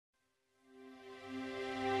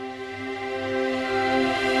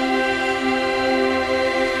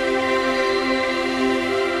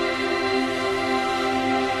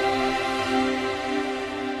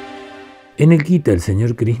En el Gita, el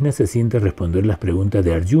Señor Krishna se sienta a responder las preguntas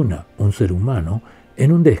de Arjuna, un ser humano,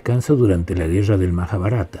 en un descanso durante la guerra del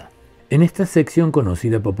Mahabharata. En esta sección,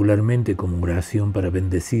 conocida popularmente como Oración para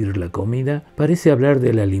bendecir la comida, parece hablar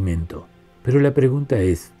del alimento. Pero la pregunta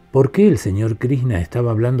es, ¿por qué el Señor Krishna estaba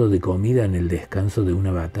hablando de comida en el descanso de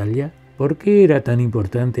una batalla? ¿Por qué era tan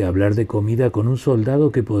importante hablar de comida con un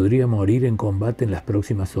soldado que podría morir en combate en las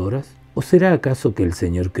próximas horas? ¿O será acaso que el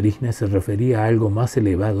Señor Krishna se refería a algo más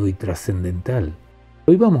elevado y trascendental?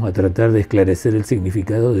 Hoy vamos a tratar de esclarecer el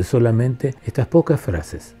significado de solamente estas pocas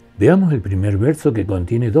frases. Veamos el primer verso, que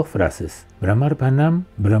contiene dos frases, BRAHMARPANAM,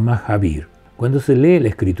 BRAHMAHAVIR. Cuando se lee la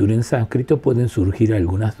escritura en sánscrito pueden surgir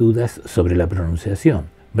algunas dudas sobre la pronunciación.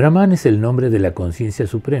 Brahman es el nombre de la conciencia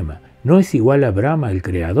suprema. No es igual a Brahma, el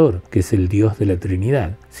creador, que es el Dios de la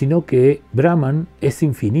Trinidad, sino que Brahman es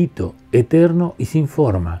infinito, eterno y sin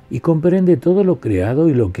forma, y comprende todo lo creado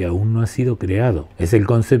y lo que aún no ha sido creado. Es el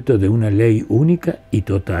concepto de una ley única y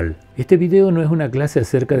total. Este video no es una clase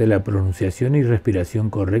acerca de la pronunciación y respiración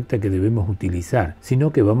correcta que debemos utilizar,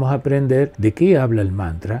 sino que vamos a aprender de qué habla el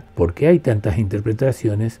mantra, por qué hay tantas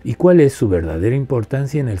interpretaciones y cuál es su verdadera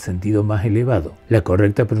importancia en el sentido más elevado. La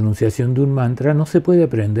correcta pronunciación de un mantra no se puede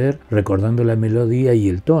aprender recordando la melodía y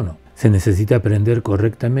el tono. Se necesita aprender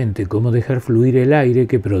correctamente cómo dejar fluir el aire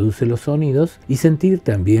que produce los sonidos y sentir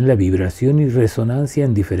también la vibración y resonancia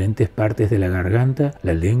en diferentes partes de la garganta,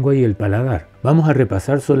 la lengua y el paladar. Vamos a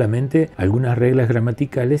repasar solamente algunas reglas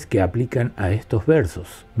gramaticales que aplican a estos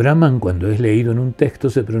versos. Brahman, cuando es leído en un texto,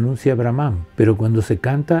 se pronuncia Brahman, pero cuando se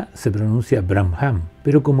canta se pronuncia Brahman.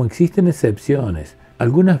 Pero como existen excepciones,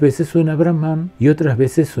 algunas veces suena Brahman y otras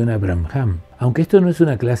veces suena Brahman. Aunque esto no es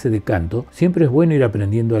una clase de canto, siempre es bueno ir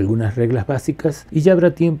aprendiendo algunas reglas básicas y ya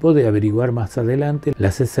habrá tiempo de averiguar más adelante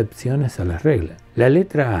las excepciones a las reglas. La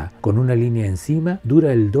letra A, con una línea encima,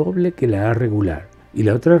 dura el doble que la A regular. Y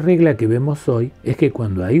la otra regla que vemos hoy es que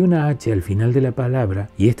cuando hay una H al final de la palabra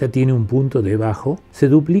y esta tiene un punto debajo, se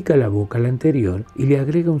duplica la vocal anterior y le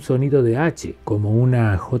agrega un sonido de H, como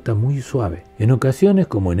una J muy suave. En ocasiones,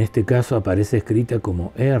 como en este caso, aparece escrita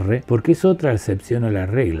como R porque es otra excepción a la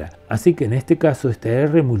regla. Así que en este caso esta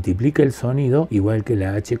R multiplica el sonido igual que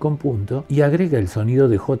la H con punto y agrega el sonido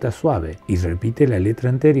de J suave y repite la letra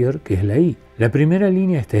anterior, que es la I. La primera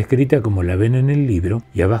línea está escrita como la ven en el libro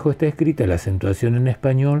y abajo está escrita la acentuación en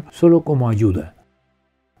español solo como ayuda.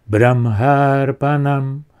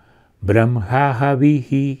 BRAHMARPANAM,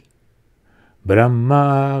 BRAHMAHAVIHI,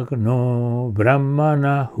 BRAHMAGNO,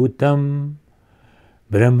 BRAHMANAHUTAM,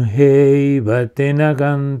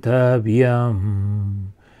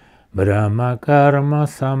 BRAHMEIVATENAGANTAVYAM, BRAHMAKARMA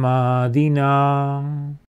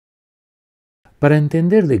SAMADHINA. Para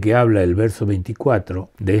entender de qué habla el verso 24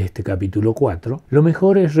 de este capítulo 4, lo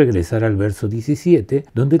mejor es regresar al verso 17,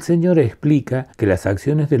 donde el Señor explica que las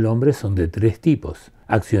acciones del hombre son de tres tipos: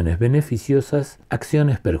 acciones beneficiosas,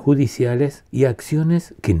 acciones perjudiciales y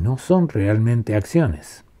acciones que no son realmente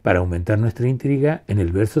acciones. Para aumentar nuestra intriga, en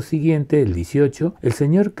el verso siguiente, el 18, el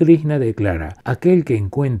Señor Krishna declara: aquel que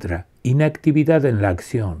encuentra inactividad en la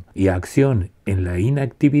acción y acción en la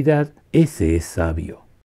inactividad, ese es sabio.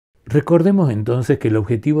 Recordemos entonces que el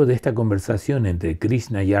objetivo de esta conversación entre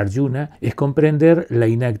Krishna y Arjuna es comprender la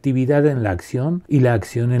inactividad en la acción y la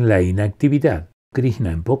acción en la inactividad.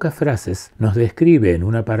 Krishna, en pocas frases, nos describe en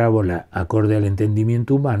una parábola acorde al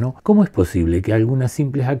entendimiento humano cómo es posible que algunas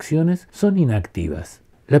simples acciones son inactivas.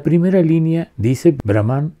 La primera línea dice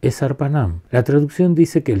Brahman es Arpanam. La traducción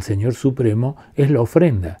dice que el Señor Supremo es la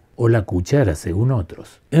ofrenda o la cuchara según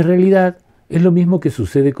otros. En realidad, es lo mismo que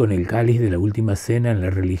sucede con el cáliz de la última cena en la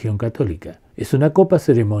religión católica. Es una copa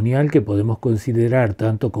ceremonial que podemos considerar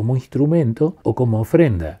tanto como instrumento o como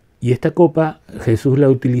ofrenda. Y esta copa Jesús la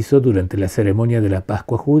utilizó durante la ceremonia de la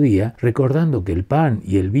Pascua judía, recordando que el pan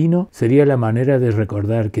y el vino sería la manera de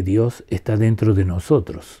recordar que Dios está dentro de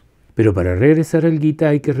nosotros. Pero para regresar al Gita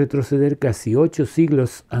hay que retroceder casi 8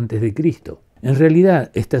 siglos antes de Cristo. En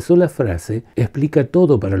realidad, esta sola frase explica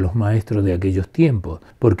todo para los maestros de aquellos tiempos,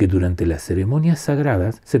 porque durante las ceremonias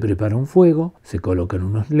sagradas se prepara un fuego, se colocan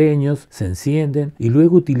unos leños, se encienden y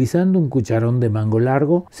luego, utilizando un cucharón de mango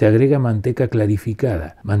largo, se agrega manteca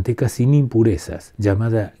clarificada, manteca sin impurezas,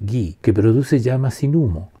 llamada ghee, que produce llamas sin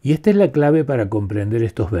humo. Y esta es la clave para comprender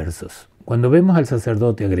estos versos. Cuando vemos al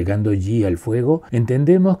sacerdote agregando ghee al fuego,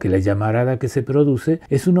 entendemos que la llamarada que se produce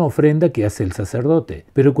es una ofrenda que hace el sacerdote.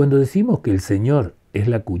 Pero cuando decimos que el Señor es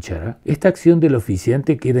la cuchara, esta acción del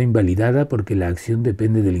oficiante queda invalidada porque la acción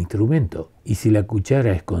depende del instrumento. Y si la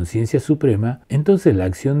cuchara es conciencia suprema, entonces la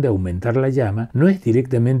acción de aumentar la llama no es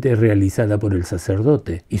directamente realizada por el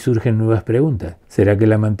sacerdote, y surgen nuevas preguntas. ¿Será que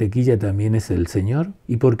la mantequilla también es el Señor?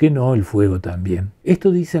 ¿Y por qué no el fuego también?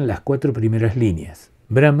 Esto dicen las 4 primeras líneas.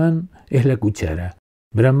 Brahman es la cuchara,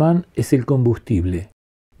 Brahman es el combustible,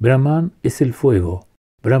 Brahman es el fuego,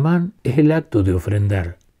 Brahman es el acto de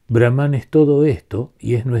ofrendar, Brahman es todo esto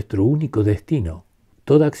y es nuestro único destino.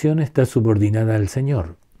 Toda acción está subordinada al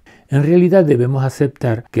Señor. En realidad debemos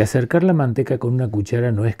aceptar que acercar la manteca con una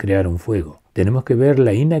cuchara no es crear un fuego. Tenemos que ver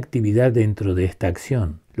la inactividad dentro de esta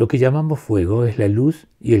acción. Lo que llamamos fuego es la luz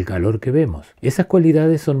y el calor que vemos. Esas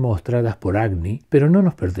cualidades son mostradas por Agni, pero no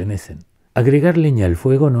nos pertenecen. Agregar leña al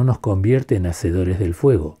fuego no nos convierte en hacedores del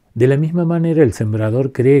fuego. De la misma manera, el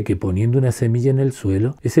sembrador cree que poniendo una semilla en el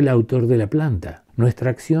suelo es el autor de la planta. Nuestra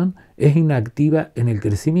acción es inactiva en el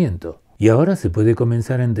crecimiento. Y ahora se puede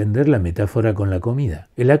comenzar a entender la metáfora con la comida.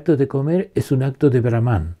 El acto de comer es un acto de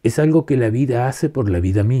Brahman, es algo que la vida hace por la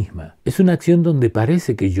vida misma. Es una acción donde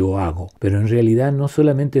parece que yo hago, pero en realidad no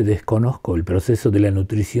solamente desconozco el proceso de la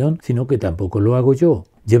nutrición, sino que tampoco lo hago yo.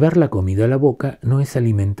 Llevar la comida a la boca no es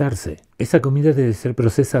alimentarse. Esa comida debe ser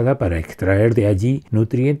procesada para extraer de allí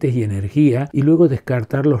nutrientes y energía y luego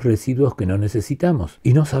descartar los residuos que no necesitamos.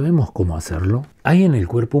 Y no sabemos cómo hacerlo. Hay en el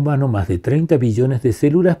cuerpo humano más de 30 billones de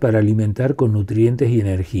células para alimentar con nutrientes y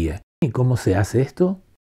energía. ¿Y cómo se hace esto?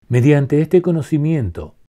 Mediante este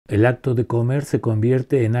conocimiento, el acto de comer se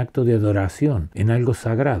convierte en acto de adoración, en algo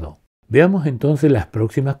sagrado. Veamos entonces las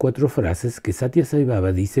próximas 4 frases que Satya Sai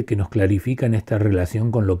Baba dice que nos clarifican esta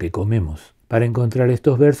relación con lo que comemos. Para encontrar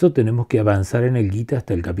estos versos tenemos que avanzar en el Gita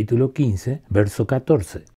hasta el capítulo 15, verso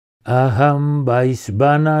 14. Aham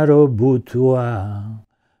vaishvanaro bhutva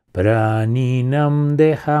praninam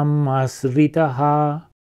deham asritaha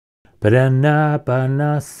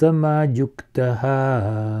pranapana samayuktaha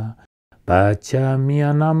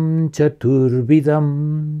pachamyanam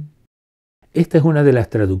chaturvidam. Esta es una de las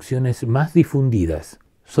traducciones más difundidas.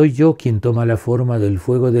 Soy yo quien toma la forma del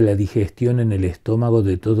fuego de la digestión en el estómago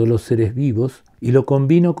de todos los seres vivos y lo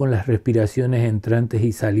combino con las respiraciones entrantes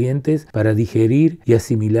y salientes para digerir y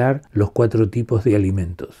asimilar los 4 tipos de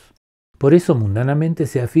alimentos. Por eso mundanamente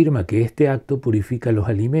se afirma que este acto purifica los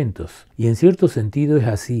alimentos, y en cierto sentido es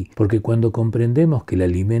así, porque cuando comprendemos que el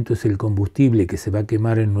alimento es el combustible que se va a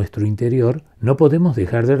quemar en nuestro interior, no podemos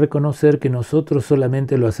dejar de reconocer que nosotros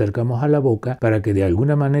solamente lo acercamos a la boca para que de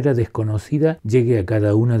alguna manera desconocida llegue a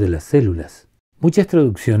cada una de las células. Muchas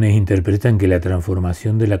traducciones interpretan que la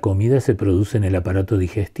transformación de la comida se produce en el aparato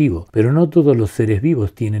digestivo, pero no todos los seres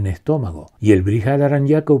vivos tienen estómago, y el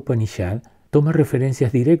Brihadaranyaka Upanishad toma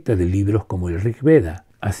referencias directas de libros como el Rig Veda,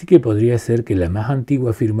 así que podría ser que la más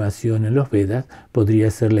antigua afirmación en los Vedas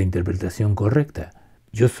podría ser la interpretación correcta.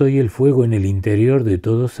 Yo soy el fuego en el interior de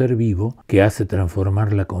todo ser vivo que hace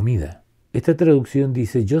transformar la comida. Esta traducción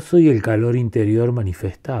dice: yo soy el calor interior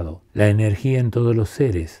manifestado, la energía en todos los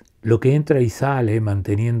seres, lo que entra y sale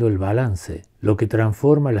manteniendo el balance, lo que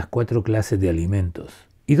transforma las 4 clases de alimentos.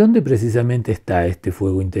 ¿Y dónde precisamente está este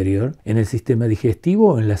fuego interior? ¿En el sistema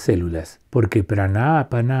digestivo o en las células? Porque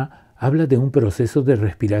pranapana habla de un proceso de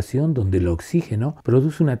respiración donde el oxígeno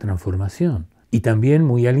produce una transformación. Y también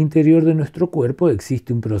muy al interior de nuestro cuerpo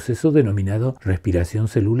existe un proceso denominado respiración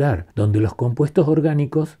celular, donde los compuestos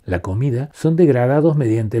orgánicos, la comida, son degradados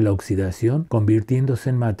mediante la oxidación, convirtiéndose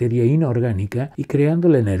en materia inorgánica y creando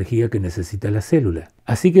la energía que necesita la célula.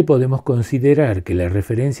 Así que podemos considerar que la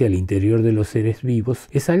referencia al interior de los seres vivos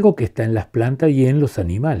es algo que está en las plantas y en los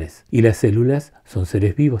animales. Y las células son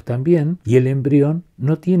seres vivos también, y el embrión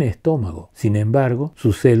no tiene estómago. Sin embargo,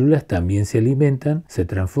 sus células también se alimentan, se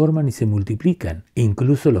transforman y se multiplican.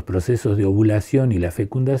 Incluso los procesos de ovulación y la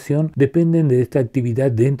fecundación dependen de esta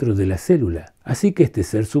actividad dentro de la célula. Así que este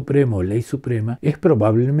ser supremo o ley suprema es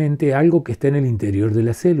probablemente algo que está en el interior de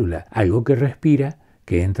la célula, algo que respira,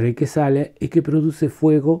 que entra y que sale y que produce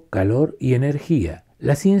fuego, calor y energía.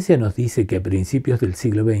 La ciencia nos dice que a principios del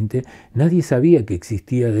siglo XX nadie sabía que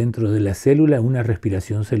existía dentro de la célula una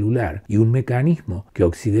respiración celular y un mecanismo que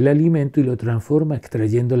oxida el alimento y lo transforma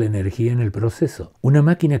extrayendo la energía en el proceso. Una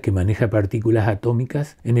máquina que maneja partículas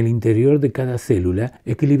atómicas en el interior de cada célula,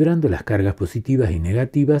 equilibrando las cargas positivas y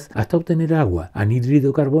negativas hasta obtener agua,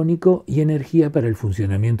 anhídrido carbónico y energía para el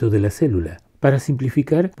funcionamiento de la célula. Para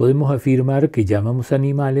simplificar, podemos afirmar que llamamos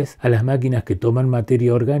animales a las máquinas que toman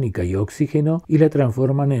materia orgánica y oxígeno y la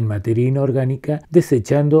transforman en materia inorgánica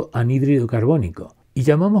desechando anhídrido carbónico. Y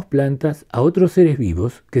llamamos plantas a otros seres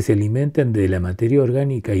vivos que se alimentan de la materia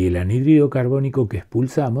orgánica y el anhídrido carbónico que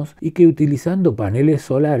expulsamos y que utilizando paneles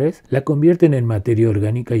solares la convierten en materia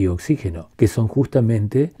orgánica y oxígeno, que son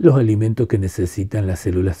justamente los alimentos que necesitan las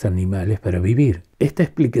células animales para vivir. Esta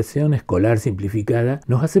explicación escolar simplificada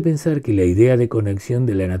nos hace pensar que la idea de conexión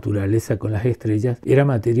de la naturaleza con las estrellas era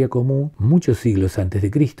materia común muchos siglos antes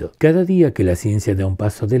de Cristo. Cada día que la ciencia da un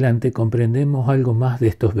paso adelante comprendemos algo más de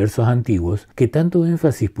estos versos antiguos que tanto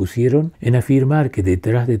énfasis pusieron en afirmar que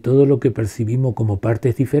detrás de todo lo que percibimos como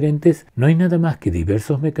partes diferentes no hay nada más que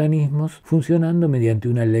diversos mecanismos funcionando mediante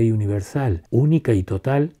una ley universal, única y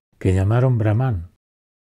total, que llamaron Brahman.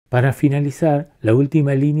 Para finalizar, la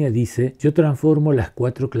última línea dice: yo transformo las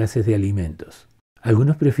 4 clases de alimentos.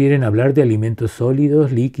 Algunos prefieren hablar de alimentos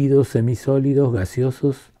sólidos, líquidos, semisólidos,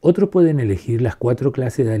 gaseosos. Otros pueden elegir las 4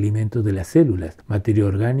 clases de alimentos de las células: materia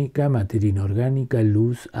orgánica, materia inorgánica,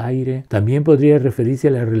 luz, aire. También podría referirse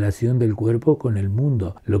a la relación del cuerpo con el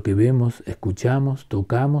mundo, lo que vemos, escuchamos,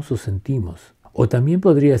 tocamos o sentimos. O también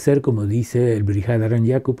podría ser, como dice el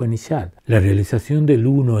Brihadaranyaka-upanishad, la realización del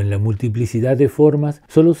uno en la multiplicidad de formas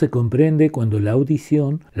solo se comprende cuando la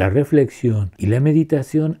audición, la reflexión y la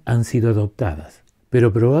meditación han sido adoptadas.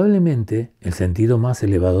 Pero probablemente el sentido más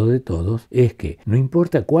elevado de todos es que, no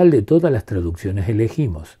importa cuál de todas las traducciones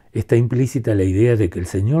elegimos, está implícita la idea de que el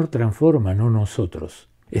Señor transforma, no nosotros.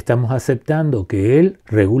 Estamos aceptando que Él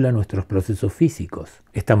regula nuestros procesos físicos.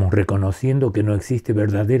 Estamos reconociendo que no existe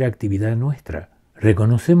verdadera actividad nuestra.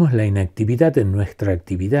 Reconocemos la inactividad en nuestra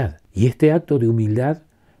actividad. Y este acto de humildad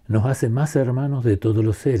nos hace más hermanos de todos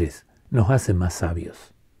los seres, nos hace más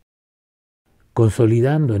sabios.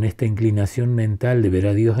 Consolidando en esta inclinación mental de ver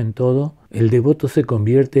a Dios en todo, el devoto se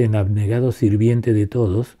convierte en abnegado sirviente de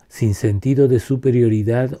todos, sin sentido de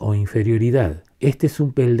superioridad o inferioridad. Este es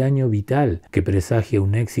un peldaño vital que presagia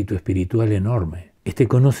un éxito espiritual enorme. Este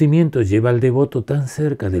conocimiento lleva al devoto tan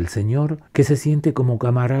cerca del Señor que se siente como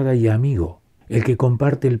camarada y amigo, el que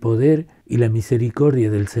comparte el poder y la misericordia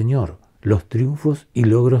del Señor, los triunfos y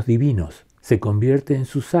logros divinos. Se convierte en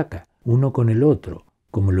su saka, uno con el otro,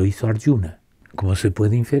 como lo hizo Arjuna. Como se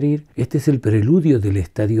puede inferir, este es el preludio del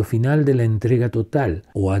estadio final de la entrega total,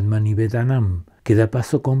 o Atmanivedanam, que da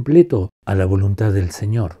paso completo a la voluntad del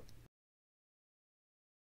Señor.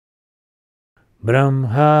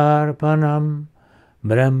 BRAHMARPANAM,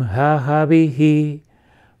 BRAHMAHAVIHI,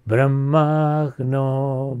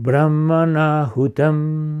 BRAHMAGNO,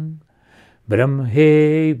 BRAHMANAHUTAM,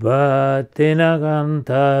 BRAHMEIVA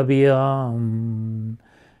TENAGANTAVYAM,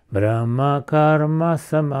 Brahma karma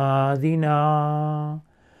samadhina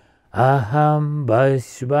aham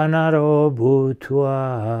vaishvanaro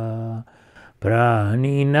bhutva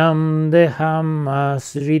praninam deham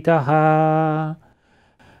asritaha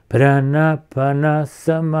pranapana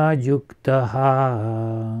samayuktaha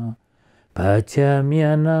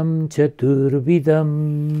pachamyanam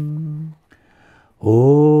chaturvidam.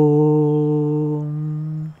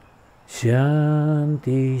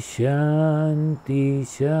 Shanti, Shanti,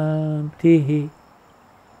 Shanti.